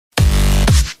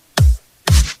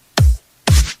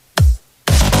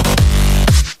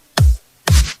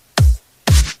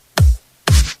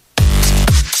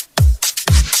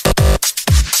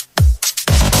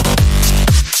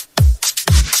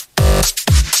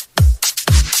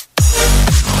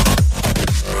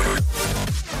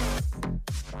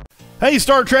Hey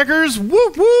Star Trekkers,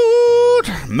 woot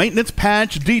woot! Maintenance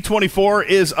patch D24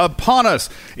 is upon us.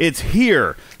 It's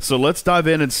here. So let's dive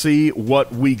in and see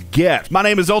what we get. My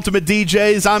name is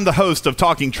UltimatDJz. I'm the host of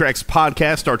Talking Trek's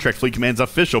podcast, Star Trek Fleet Command's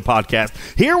official podcast,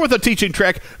 here with a Teaching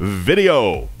Trek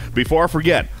video. Before I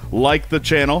forget, like the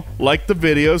channel, like the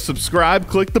video, subscribe,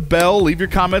 click the bell, leave your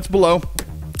comments below.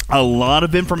 A lot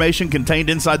of information contained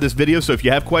inside this video, so if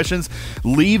you have questions,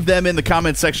 leave them in the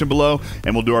comment section below,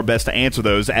 and we'll do our best to answer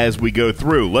those as we go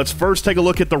through. Let's first take a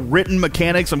look at the written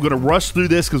mechanics. I'm going to rush through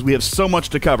this because we have so much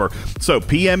to cover. So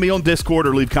PM me on Discord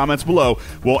or leave comments below.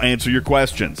 We'll answer your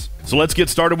questions. So let's get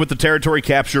started with the territory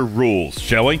capture rules,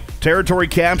 shall we? Territory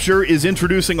capture is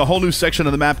introducing a whole new section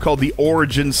of the map called the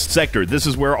Origins Sector. This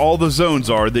is where all the zones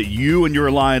are that you and your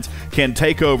alliance can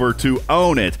take over to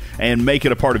own it and make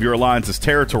it a part of your alliance's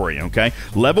territory, okay?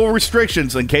 Level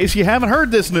restrictions, in case you haven't heard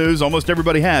this news, almost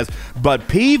everybody has, but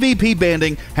PvP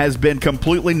banding has been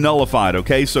completely nullified,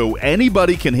 okay? So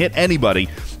anybody can hit anybody.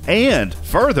 And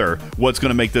further, what's going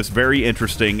to make this very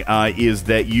interesting is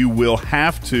that you will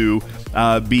have to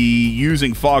be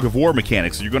using fog of war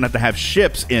mechanics. So you're going to have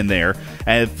ships in there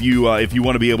if you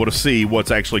want to be able to see what's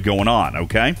actually going on,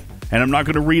 okay? And I'm not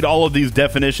going to read all of these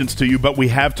definitions to you, but we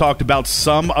have talked about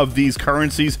some of these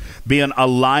currencies being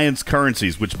alliance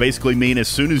currencies, which basically mean as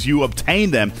soon as you obtain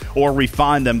them or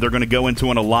refine them, they're going to go into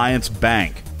an alliance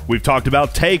bank. We've talked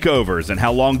about takeovers and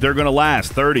how long they're going to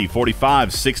last, 30,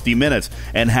 45, 60 minutes,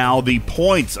 and how the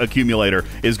points accumulator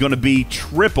is going to be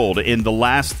tripled in the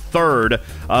last third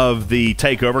of the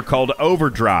takeover called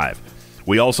Overdrive.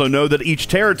 We also know that each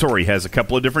territory has a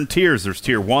couple of different tiers. There's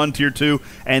Tier 1, Tier 2,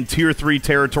 and Tier 3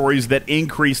 territories that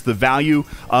increase the value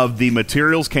of the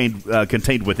materials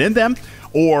contained within them,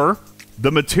 or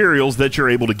the materials that you're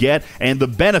able to get and the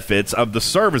benefits of the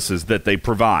services that they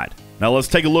provide. Now let's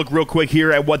take a look real quick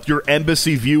here at what your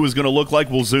embassy view is going to look like.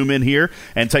 We'll zoom in here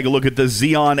and take a look at the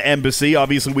Xeon Embassy.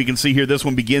 Obviously, we can see here this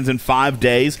one begins in 5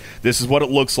 days. This is what it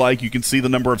looks like. You can see the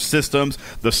number of systems,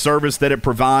 the service that it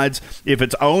provides. If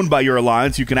it's owned by your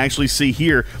alliance, you can actually see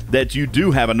here that you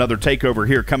do have another takeover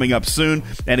here coming up soon,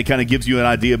 and it kind of gives you an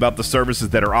idea about the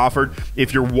services that are offered.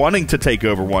 If you're wanting to take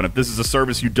over one, if this is a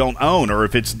service you don't own, or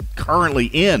if it's currently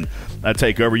in a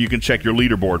takeover, you can check your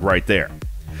leaderboard right there.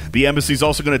 The embassy is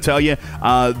also going to tell you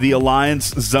the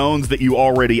alliance zones that you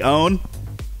already own,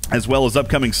 as well as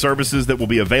upcoming services that will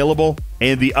be available,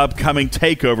 and the upcoming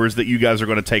takeovers that you guys are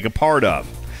going to take a part of.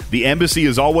 The embassy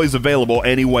is always available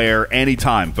anywhere,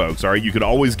 anytime, folks. All right, you can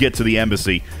always get to the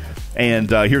embassy.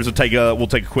 And we'll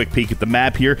take a quick peek at the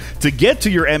map here. To get to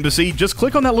your embassy, just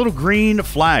click on that little green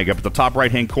flag up at the top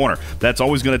right-hand corner. That's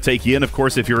always going to take you in. Of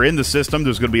course, if you're in the system,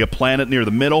 there's going to be a planet near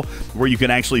the middle where you can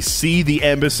actually see the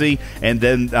embassy and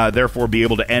then, therefore, be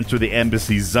able to enter the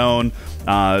embassy zone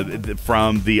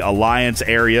from the Alliance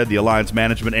area, the Alliance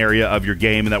management area of your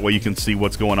game, and that way you can see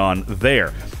what's going on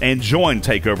there and join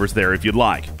takeovers there if you'd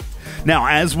like. Now,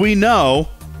 as we know,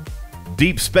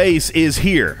 Deep Space is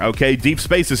here, okay? Deep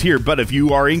Space is here, but if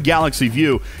you are in Galaxy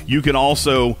View, you can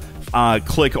also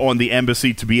click on the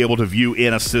embassy to be able to view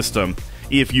in a system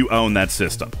if you own that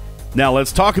system. Now,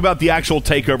 let's talk about the actual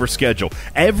takeover schedule.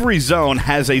 Every zone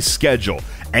has a schedule.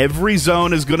 Every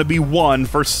zone is going to be won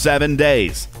for 7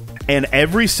 days. And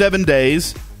every 7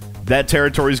 days, that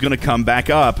territory is going to come back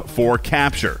up for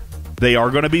capture. They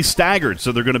are going to be staggered,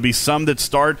 so there are going to be some that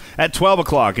start at 12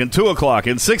 o'clock and 2 o'clock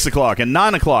and 6 o'clock and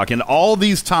 9 o'clock, and all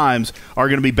these times are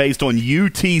going to be based on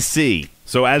UTC.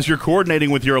 So as you're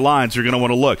coordinating with your alliance, you're going to want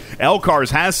to look.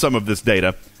 LCARS has some of this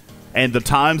data, and the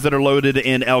times that are loaded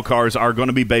in LCARS are going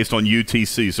to be based on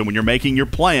UTC. So when you're making your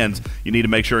plans, you need to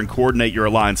make sure and coordinate your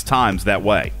alliance times that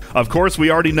way. Of course,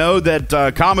 we already know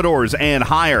that Commodores and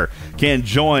higher can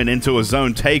join into a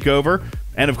zone takeover.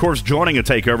 And, of course, joining a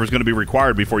takeover is going to be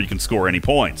required before you can score any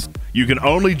points. You can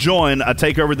only join a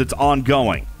takeover that's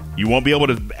ongoing. You won't be able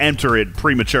to enter it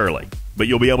prematurely, but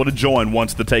you'll be able to join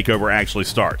once the takeover actually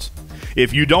starts.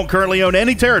 If you don't currently own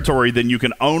any territory, then you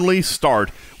can only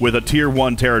start with a Tier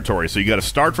 1 territory. So you got to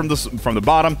start from the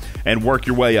bottom and work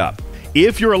your way up.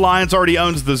 If your alliance already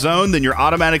owns the zone, then you're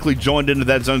automatically joined into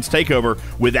that zone's takeover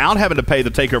without having to pay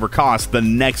the takeover cost the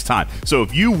next time. So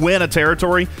if you win a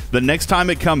territory, the next time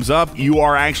it comes up, you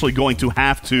are actually going to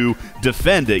have to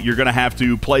defend it. You're going to have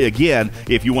to play again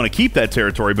if you want to keep that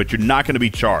territory, but you're not going to be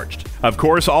charged. Of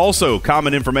course, also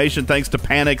common information thanks to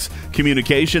Panic's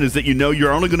communication is that you know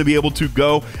you're only going to be able to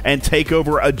go and take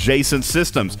over adjacent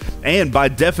systems. And by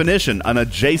definition, an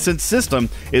adjacent system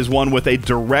is one with a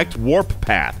direct warp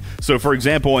path. So, for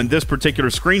example, in this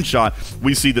particular screenshot,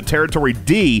 we see that Territory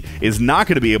D is not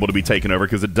going to be able to be taken over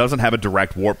because it doesn't have a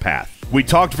direct warp path. We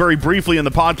talked very briefly in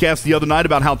the podcast the other night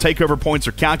about how takeover points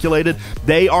are calculated.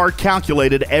 They are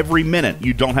calculated every minute.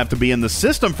 You don't have to be in the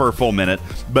system for a full minute,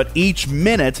 but each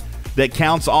minute that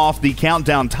counts off the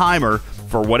countdown timer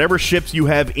for whatever ships you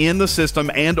have in the system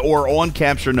and or on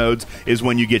capture nodes is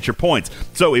when you get your points.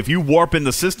 So if you warp in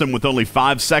the system with only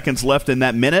 5 seconds left in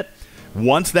that minute,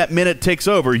 once that minute ticks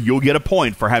over, you'll get a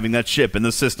point for having that ship in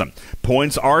the system.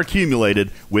 Points are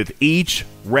accumulated with each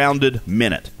rounded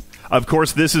minute. Of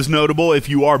course, this is notable if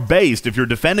you are based, if you're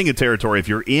defending a territory, if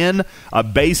you're in a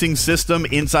basing system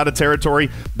inside a territory,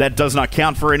 that does not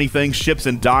count for anything. Ships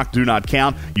in dock do not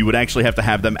count. You would actually have to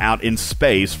have them out in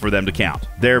space for them to count.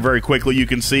 There, very quickly, you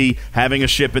can see having a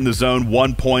ship in the zone,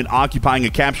 1 point. Occupying a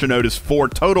capture node is 4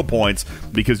 total points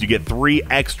because you get 3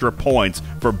 extra points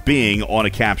for being on a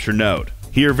capture node.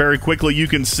 Here, very quickly, you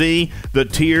can see the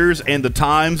tiers and the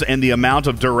times and the amount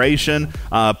of duration,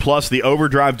 plus the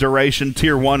overdrive duration.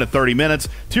 Tier 1 at 30 minutes,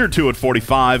 Tier 2 at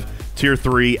 45, Tier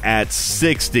 3 at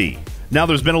 60. Now,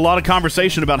 there's been a lot of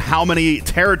conversation about how many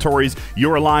territories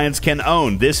your alliance can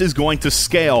own. This is going to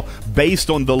scale based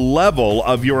on the level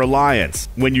of your alliance.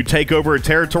 When you take over a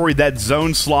territory, that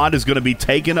zone slot is going to be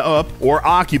taken up or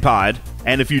occupied.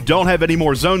 And if you don't have any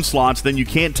more zone slots, then you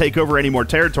can't take over any more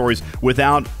territories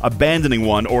without abandoning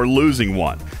one or losing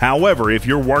one. However, if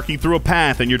you're working through a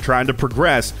path and you're trying to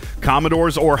progress,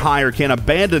 Commodores or higher can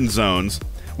abandon zones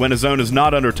when a zone is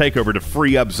not under takeover to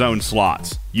free up zone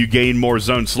slots. You gain more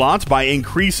zone slots by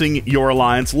increasing your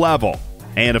alliance level.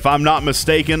 And if I'm not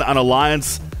mistaken, an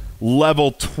alliance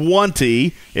level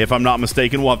 20, if I'm not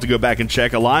mistaken, we'll have to go back and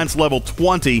check, alliance level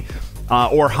 20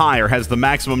 or higher has the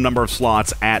maximum number of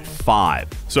slots at 5.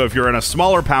 So if you're in a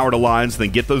smaller powered alliance, then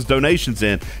get those donations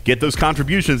in, get those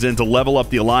contributions in to level up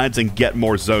the alliance and get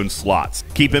more zone slots.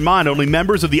 Keep in mind, only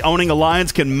members of the owning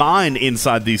alliance can mine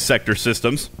inside these sector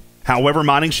systems. However,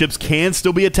 mining ships can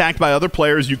still be attacked by other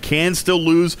players. You can still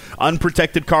lose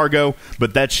unprotected cargo,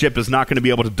 but that ship is not going to be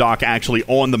able to dock actually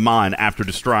on the mine after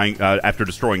destroying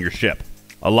your ship.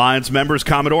 Alliance members,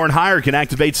 Commodore and higher, can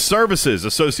activate services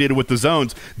associated with the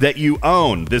zones that you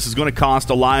own. This is going to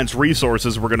cost Alliance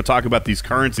resources. We're going to talk about these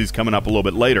currencies coming up a little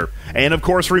bit later. And, of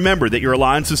course, remember that your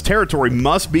Alliance's territory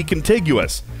must be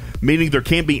contiguous, meaning there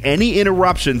can't be any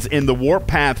interruptions in the warp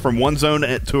path from one zone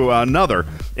to another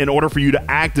in order for you to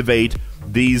activate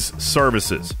these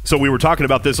services. So we were talking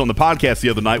about this on the podcast the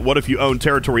other night. What if you own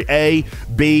territory A,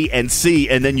 B, and C,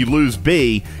 and then you lose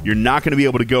B? You're not going to be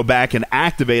able to go back and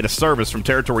activate a service from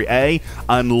territory A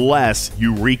unless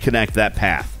you reconnect that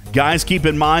path. Guys, keep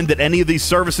in mind that any of these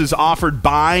services offered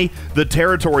by the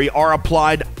territory are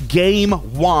applied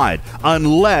game-wide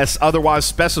unless otherwise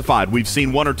specified. We've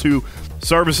seen 1 or 2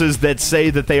 services that say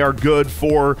that they are good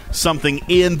for something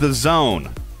in the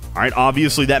zone. All right,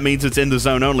 obviously that means it's in the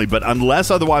zone only, but unless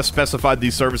otherwise specified,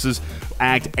 these services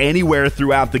act anywhere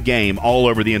throughout the game, all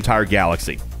over the entire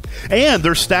galaxy. And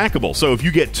they're stackable, so if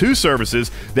you get 2 services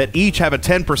that each have a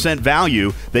 10%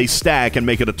 value, they stack and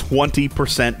make it a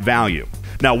 20% value.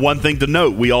 Now, one thing to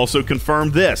note, we also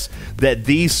confirmed this, that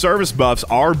these service buffs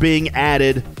are being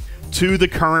added to the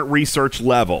current research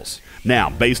levels.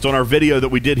 Now, based on our video that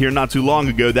we did here not too long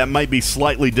ago, that might be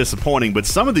slightly disappointing, but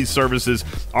some of these services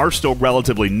are still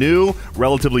relatively new,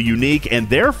 relatively unique, and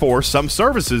therefore some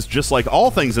services, just like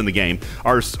all things in the game,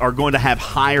 are going to have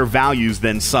higher values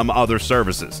than some other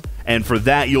services. And for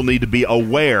that, you'll need to be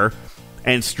aware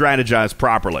and strategize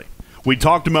properly. We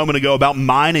talked a moment ago about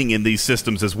mining in these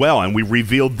systems as well, and we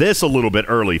revealed this a little bit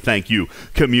early. Thank you,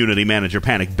 Community Manager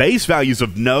Panic. Base values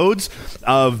of nodes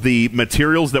of the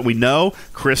materials that we know,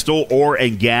 crystal, ore,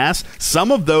 and gas,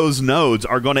 some of those nodes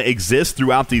are going to exist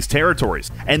throughout these territories.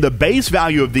 And the base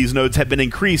value of these nodes have been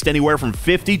increased anywhere from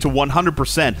 50 to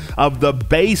 100% of the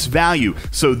base value.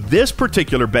 So this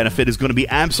particular benefit is going to be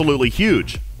absolutely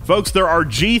huge. Folks, there are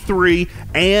G3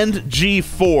 and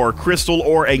G4 crystal,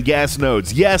 ore, and gas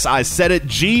nodes. Yes, I said it,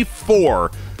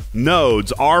 G4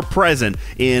 nodes are present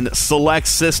in select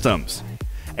systems.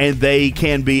 And they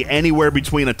can be anywhere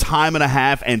between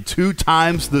 1.5 and 2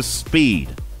 times the speed.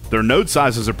 Their node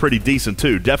sizes are pretty decent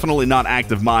too, definitely not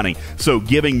active mining, so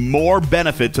giving more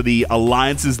benefit to the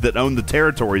alliances that own the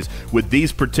territories with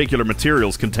these particular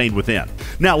materials contained within.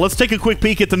 Now, let's take a quick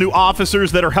peek at the new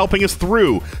officers that are helping us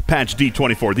through patch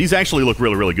D24. These actually look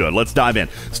really, really good. Let's dive in.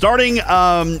 Starting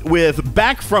with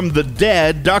Back from the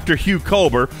Dead, Dr. Hugh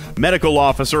Culber, medical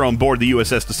officer on board the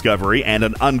USS Discovery and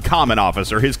an uncommon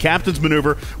officer. His captain's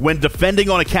maneuver when defending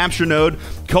on a capture node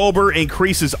Culber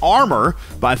increases armor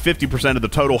by 50% of the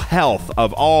total health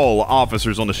of all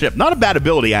officers on the ship. Not a bad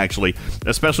ability, actually,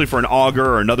 especially for an augur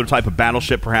or another type of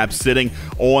battleship perhaps sitting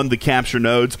on the capture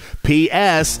nodes.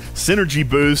 P.S. Synergy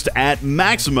boost at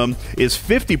maximum is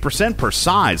 50% per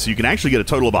side, so you can actually get a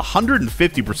total of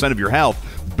 150% of your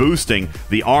health boosting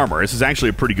the armor. This is actually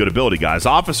a pretty good ability, guys.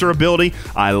 Officer ability,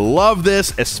 I love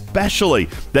this, especially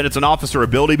that it's an officer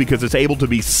ability because it's able to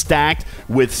be stacked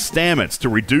with stamets to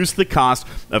reduce the cost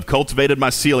of cultivated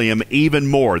mycelium even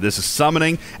more. This is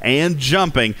summoning and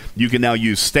jumping. You can now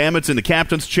use stamets in the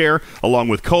captain's chair along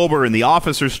with Culber in the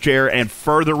officer's chair and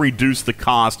further reduce the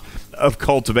cost of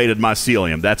cultivated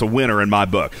mycelium. That's a winner in my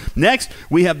book. Next,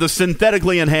 we have the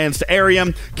synthetically enhanced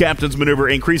Arium. Captain's maneuver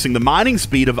increasing the mining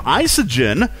speed of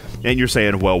isogen. And you're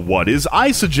saying, well, what is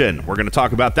isogen? We're going to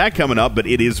talk about that coming up, but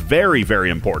it is very, very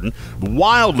important.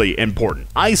 Wildly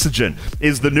important. Isogen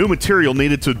is the new material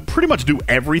needed to pretty much do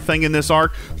everything in this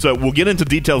arc, so we'll get into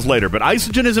details later, but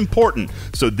isogen is important.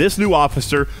 So this new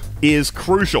officer is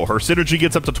crucial. Her synergy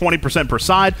gets up to 20% per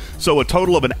side, so a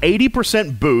total of an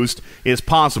 80% boost is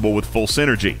possible with full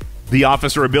synergy. The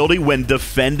officer ability when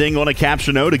defending on a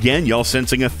capture node. Again, y'all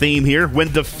sensing a theme here.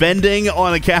 When defending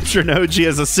on a capture node, she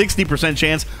has a 60%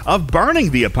 chance of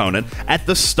burning the opponent at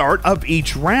the start of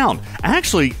each round.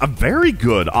 Actually, a very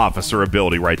good officer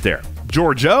ability right there.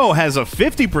 Giorgio has a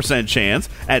 50% chance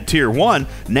at Tier 1.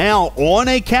 Now, on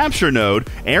a capture node,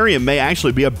 Arium may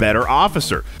actually be a better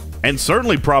officer. And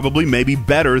certainly probably maybe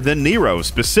better than Nero,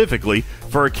 specifically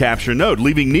for a capture node,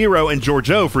 leaving Nero and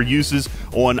Giorgio for uses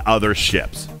on other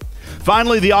ships.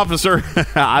 Finally, the officer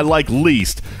I like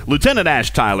least, Lieutenant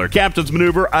Ash Tyler. Captain's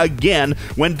maneuver, again,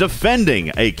 when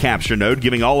defending a capture node,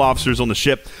 giving all officers on the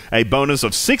ship a bonus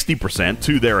of 60%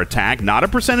 to their attack. Not a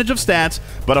percentage of stats,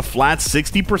 but a flat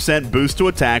 60% boost to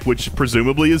attack, which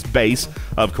presumably is base,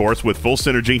 of course, with full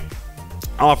synergy,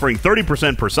 offering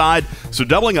 30% per side, so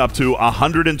doubling up to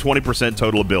 120%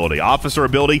 total ability. Officer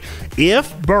ability,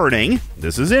 if burning,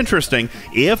 this is interesting,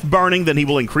 if burning, then he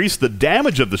will increase the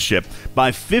damage of the ship by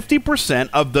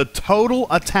 50% of the total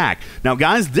attack. Now,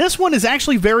 guys, this one is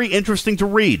actually very interesting to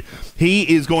read.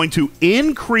 He is going to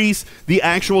increase the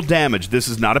actual damage. This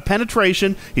is not a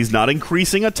penetration. He's not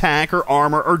increasing attack or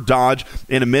armor or dodge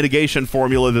in a mitigation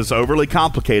formula that's overly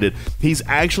complicated. He's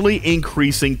actually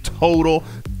increasing total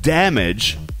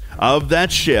damage of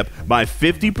that ship by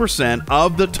 50%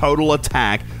 of the total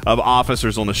attack of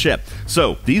officers on the ship.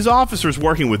 So these officers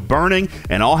working with burning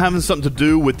and all having something to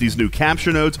do with these new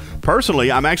capture nodes.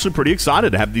 Personally, I'm actually pretty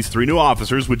excited to have these 3 new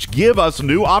officers, which give us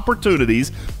new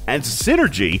opportunities and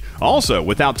synergy also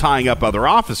without tying up other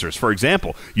officers. For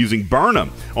example, using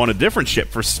Burnham on a different ship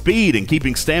for speed and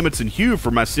keeping Stamets and Hugh for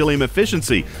mycelium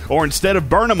efficiency, or instead of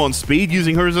Burnham on speed,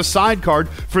 using her as a side card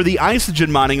for the isogen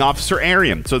mining officer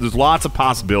Arium. So there's lots of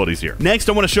possibilities here. Next,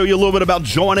 I want to show you a little bit about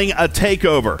joining a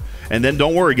takeover. And then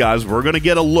don't worry, guys, we're going to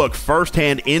get a look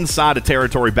firsthand inside a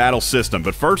territory battle system.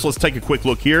 But first, let's take a quick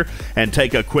look here and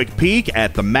take a quick peek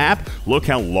at the map. Look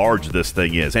how large this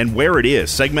thing is and where it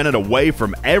is, segmented away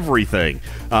from everything.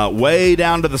 Way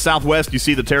down to the southwest, you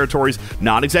see the territories.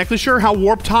 Not exactly sure how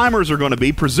warp timers are going to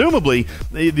be. Presumably,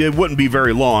 it wouldn't be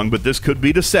very long, but this could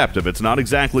be deceptive. It's not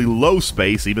exactly low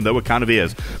space, even though it kind of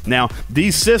is. Now,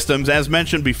 these systems, as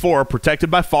mentioned before, are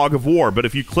protected by fog of war. But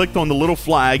if you clicked on the little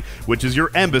flag, which is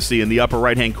your embassy in the upper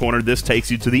right-hand corner, this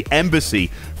takes you to the embassy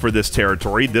for this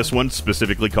territory. This one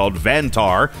specifically called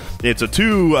Vantar. It's a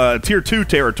tier 2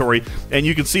 territory, and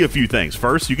you can see a few things.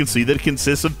 First, you can see that it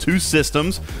consists of 2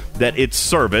 systems, that its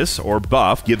service, or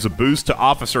buff, gives a boost to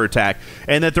officer attack,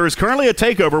 and that there is currently a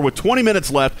takeover with 20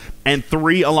 minutes left and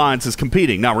 3 alliances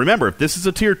competing. Now, remember, if this is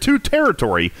a tier 2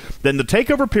 territory, then the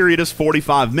takeover period is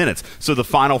 45 minutes, so the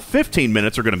final 15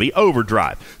 minutes are going to be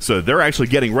overdrive. So they're actually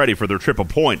getting ready for their triple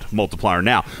point multiplier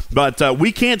now. But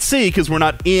we can't see because we're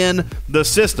not in the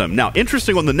system. Now,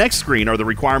 interesting, on the next screen are the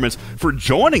requirements for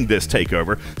joining this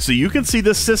takeover. So you can see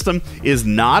this system is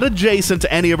not adjacent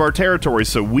to any of our territories,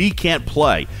 so we can't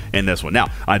play in this one. Now,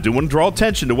 I do want to draw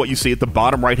attention to what you see at the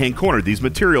bottom right-hand corner. These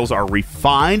materials are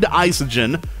refined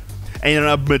isogen and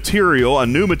a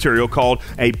new material called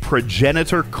a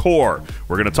progenitor core.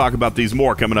 We're going to talk about these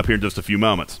more coming up here in just a few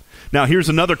moments. Now, here's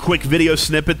another quick video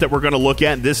snippet that we're going to look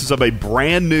at. This is of a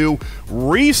brand new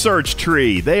research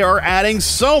tree. They are adding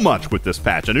so much with this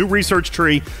patch. A new research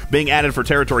tree being added for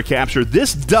territory capture.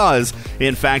 This does,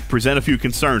 in fact, present a few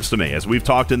concerns to me, as we've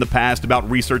talked in the past about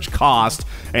research cost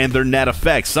and their net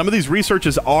effects. Some of these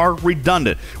researches are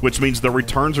redundant, which means the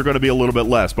returns are going to be a little bit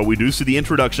less. But we do see the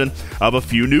introduction of a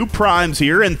few new primes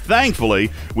here, and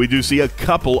thankfully, we do see a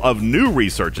couple of new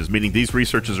researches, meaning these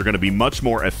researches are going to be much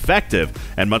more effective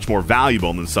and much more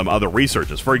valuable than some other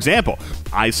researches. For example,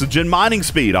 isogen mining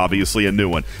speed, obviously a new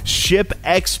one. Ship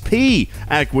XP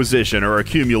acquisition or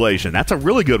accumulation. That's a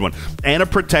really good one. And a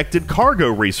protected cargo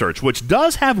research, which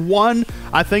does have one,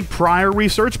 I think, prior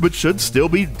research, but should still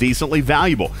be decently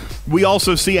valuable. We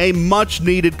also see a much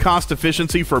needed cost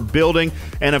efficiency for building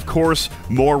and, of course,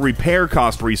 more repair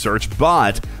cost research,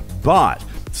 but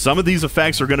some of these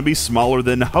effects are going to be smaller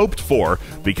than hoped for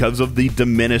because of the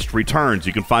diminished returns.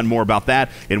 You can find more about that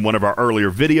in one of our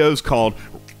earlier videos called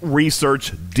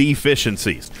Research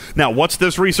Deficiencies. Now, what's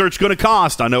this research going to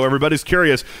cost? I know everybody's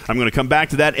curious. I'm going to come back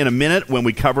to that in a minute when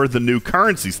we cover the new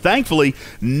currencies. Thankfully,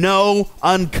 no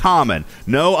uncommon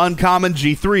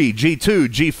G3, G2,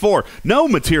 G4, no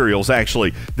materials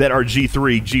actually that are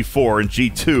G3, G4, and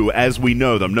G2 as we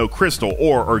know them. No crystal,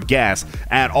 ore, or gas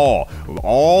at all.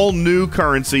 All new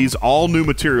currencies, all new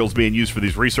materials being used for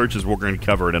these researches. We're going to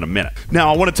cover it in a minute.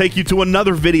 Now, I want to take you to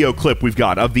another video clip we've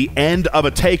got of the end of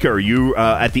a takeover.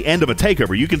 At the end of a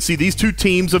takeover, you can see these two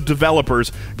teams of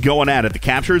developers going at it. The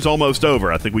capture is almost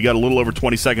over. I think we got a little over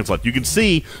 20 seconds left. You can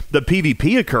see the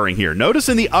PvP occurring here. Notice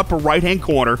in the upper right-hand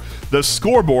corner, the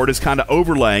scoreboard is kind of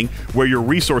overlaying where your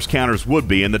resource counters would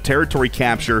be, and the territory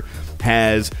capture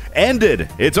has ended.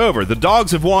 It's over. The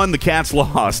dogs have won, the cats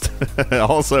lost.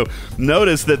 Also,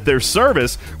 notice that their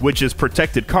service, which is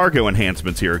protected cargo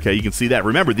enhancements here, okay, you can see that.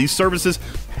 Remember, these services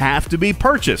have to be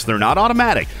purchased. They're not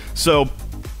automatic. So,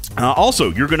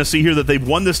 also, you're going to see here that they've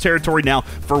won this territory now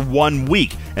for 1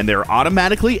 week, and they're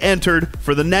automatically entered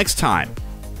for the next time,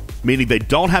 meaning they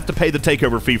don't have to pay the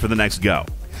takeover fee for the next go.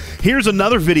 Here's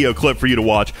another video clip for you to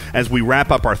watch as we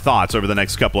wrap up our thoughts over the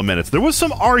next couple of minutes. There was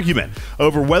some argument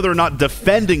over whether or not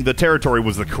defending the territory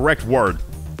was the correct word.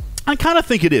 I kind of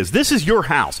think it is. This is your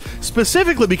house,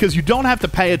 specifically because you don't have to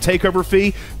pay a takeover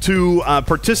fee to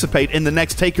participate in the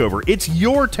next takeover. It's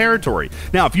your territory.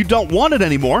 Now, if you don't want it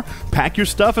anymore, pack your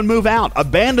stuff and move out.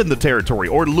 Abandon the territory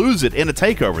or lose it in a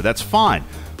takeover. That's fine.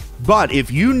 But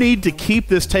if you need to keep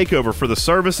this takeover for the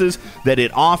services that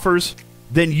it offers,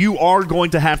 then you are going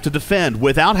to have to defend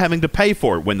without having to pay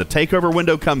for it. When the takeover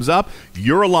window comes up,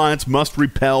 your alliance must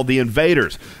repel the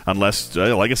invaders, unless,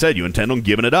 like I said, you intend on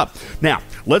giving it up. Now,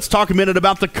 let's talk a minute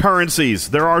about the currencies.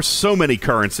 There are so many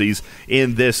currencies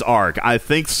in this arc. I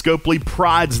think Scopely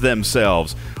prides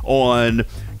themselves on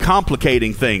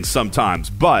complicating things sometimes,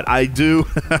 but I do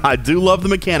love the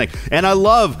mechanic, and I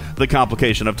love the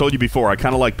complication. I've told you before, I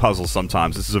kind of like puzzles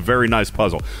sometimes. This is a very nice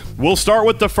puzzle. We'll start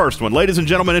with the first one. Ladies and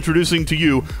gentlemen, introducing to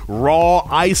you Raw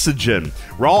Isogen.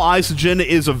 Raw Isogen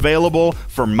is available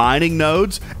for mining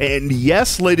nodes, and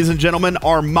yes, ladies and gentlemen,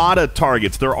 Armada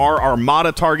targets. There are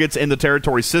Armada targets in the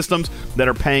territory systems that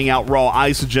are paying out Raw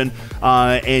Isogen,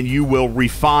 and you will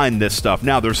refine this stuff.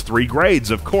 Now, there's 3 grades,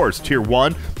 of course, Tier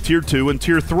 1, Tier 2, and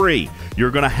Tier 3.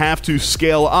 You're going to have to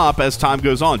scale up as time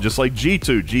goes on, just like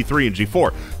G2, G3, and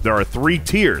G4. There are 3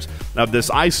 tiers of this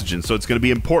isogen, so it's going to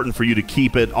be important for you to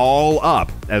keep it all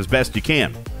up as best you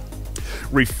can.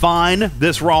 Refine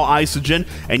this raw isogen,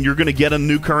 and you're going to get a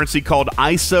new currency called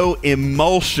ISO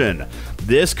Emulsion.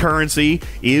 This currency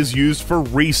is used for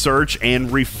research,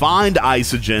 and refined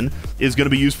isogen is going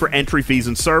to be used for entry fees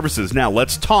and services. Now,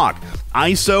 let's talk.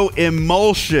 ISO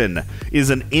Emulsion is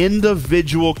an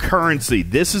individual currency.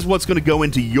 This is what's going to go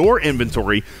into your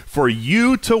inventory for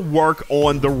you to work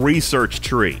on the research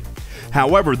tree.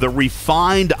 However, the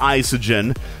refined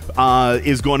isogen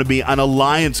is going to be an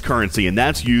alliance currency, and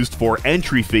that's used for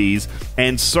entry fees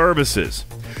and services.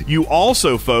 You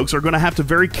also, folks, are going to have to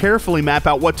very carefully map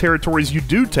out what territories you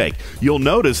do take. You'll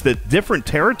notice that different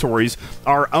territories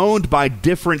are owned by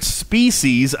different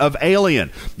species of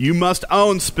alien. You must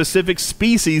own specific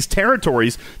species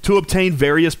territories to obtain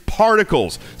various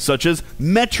particles, such as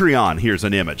Metreon. Here's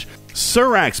an image.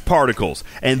 Surax particles,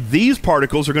 and these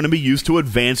particles are going to be used to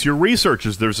advance your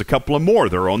researches. There's a couple of more.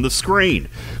 They're on the screen.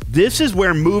 This is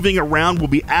where moving around will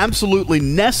be absolutely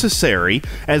necessary,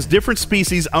 as different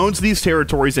species owns these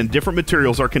territories and different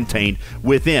materials are contained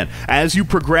within. As you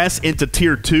progress into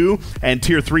Tier 2 and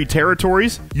Tier 3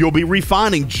 territories, you'll be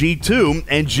refining G2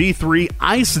 and G3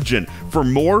 isogen for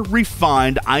more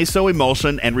refined ISO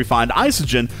Emulsion and refined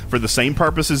isogen for the same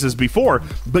purposes as before,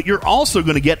 but you're also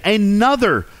going to get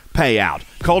another payout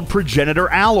called Progenitor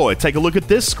Alloy. Take a look at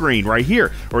this screen right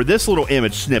here, or this little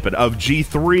image snippet of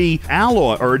G3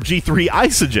 alloy, or G3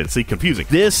 isogen. See, confusing.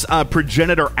 This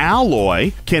Progenitor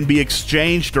Alloy can be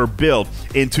exchanged or built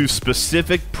into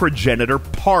specific progenitor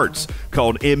parts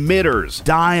called emitters,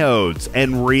 diodes,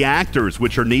 and reactors,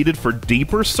 which are needed for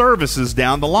deeper services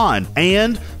down the line,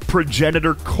 and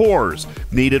progenitor cores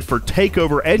needed for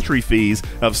takeover entry fees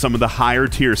of some of the higher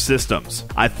tier systems.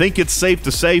 I think it's safe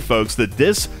to say, folks, that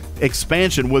this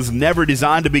expansion was never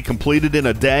designed to be completed in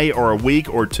a day or a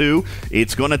week or two.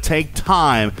 It's going to take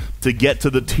time to get to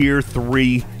the tier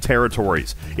 3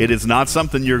 territories. It is not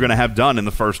something you're going to have done in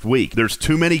the first week. There's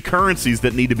too many currencies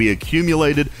that need to be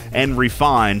accumulated and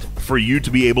refined for you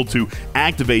to be able to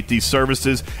activate these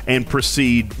services and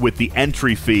proceed with the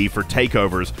entry fee for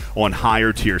takeovers on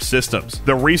higher tier systems.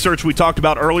 The research we talked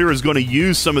about earlier is going to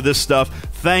use some of this stuff.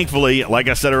 Thankfully, like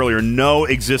I said earlier, no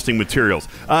existing materials,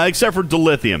 except for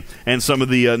dilithium and some of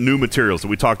the new materials that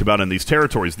we talked about in these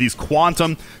territories. These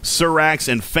quantum, Surax,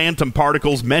 and phantom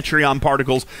particles, Metreon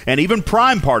particles, and even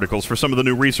prime particles for some of the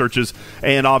new researches,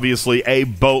 and obviously a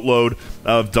boatload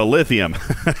of dilithium.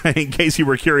 In case you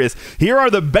were curious, here are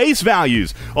the base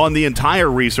values on the entire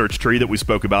research tree that we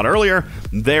spoke about earlier.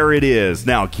 There it is.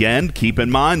 Now, again, keep in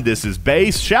mind, this is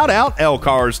base. Shout out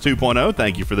LCARS 2.0.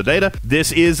 Thank you for the data.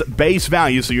 This is base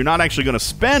value, so you're not actually going to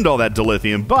spend all that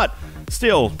dilithium, but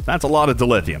still, that's a lot of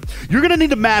dilithium. You're going to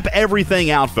need to map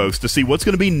everything out, folks, to see what's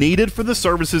going to be needed for the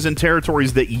services and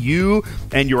territories that you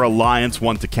and your alliance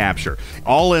want to capture.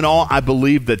 All in all, I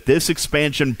believe that this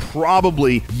expansion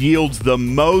probably yields the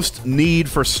most need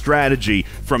for strategy,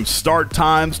 from start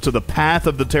times to the path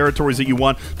of the territories that you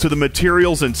want, to the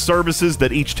materials and services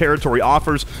that each territory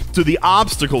offers, to the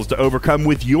obstacles to overcome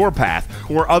with your path,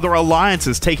 or other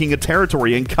alliances taking a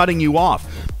territory and cutting you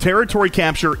off. Territory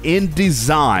capture in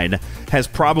design has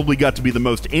probably got to be the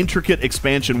most intricate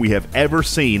expansion we have ever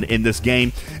seen in this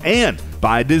game, and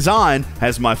by design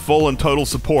has my full and total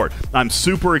support. I'm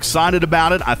super excited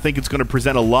about it. I think it's going to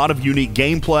present a lot of unique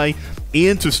gameplay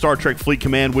into Star Trek Fleet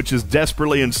Command, which is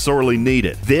desperately and sorely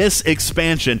needed. This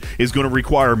expansion is going to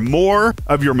require more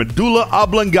of your medulla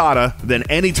oblongata than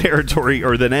any territory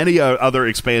or than any other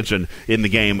expansion in the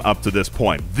game up to this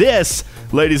point. This,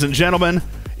 ladies and gentlemen,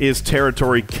 is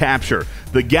territory capture.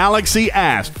 The galaxy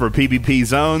asked for PvP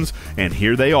zones, and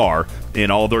here they are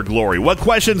in all their glory. What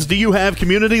questions do you have,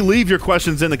 community? Leave your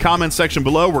questions in the comments section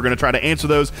below. We're going to try to answer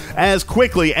those as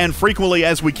quickly and frequently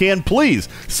as we can. Please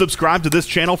subscribe to this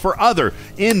channel for other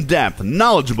in-depth,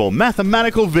 knowledgeable,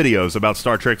 mathematical videos about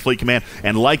Star Trek Fleet Command,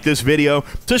 and like this video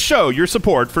to show your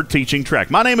support for teaching Trek.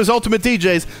 My name is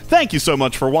UltimatDJz. Thank you so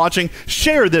much for watching.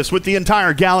 Share this with the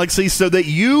entire galaxy so that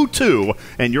you too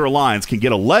and your alliance can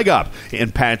get a leg up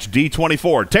in patch D24.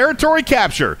 Territory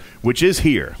capture, which is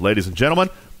here. Ladies and gentlemen,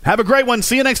 have a great one.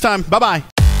 See you next time.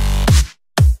 Bye-bye.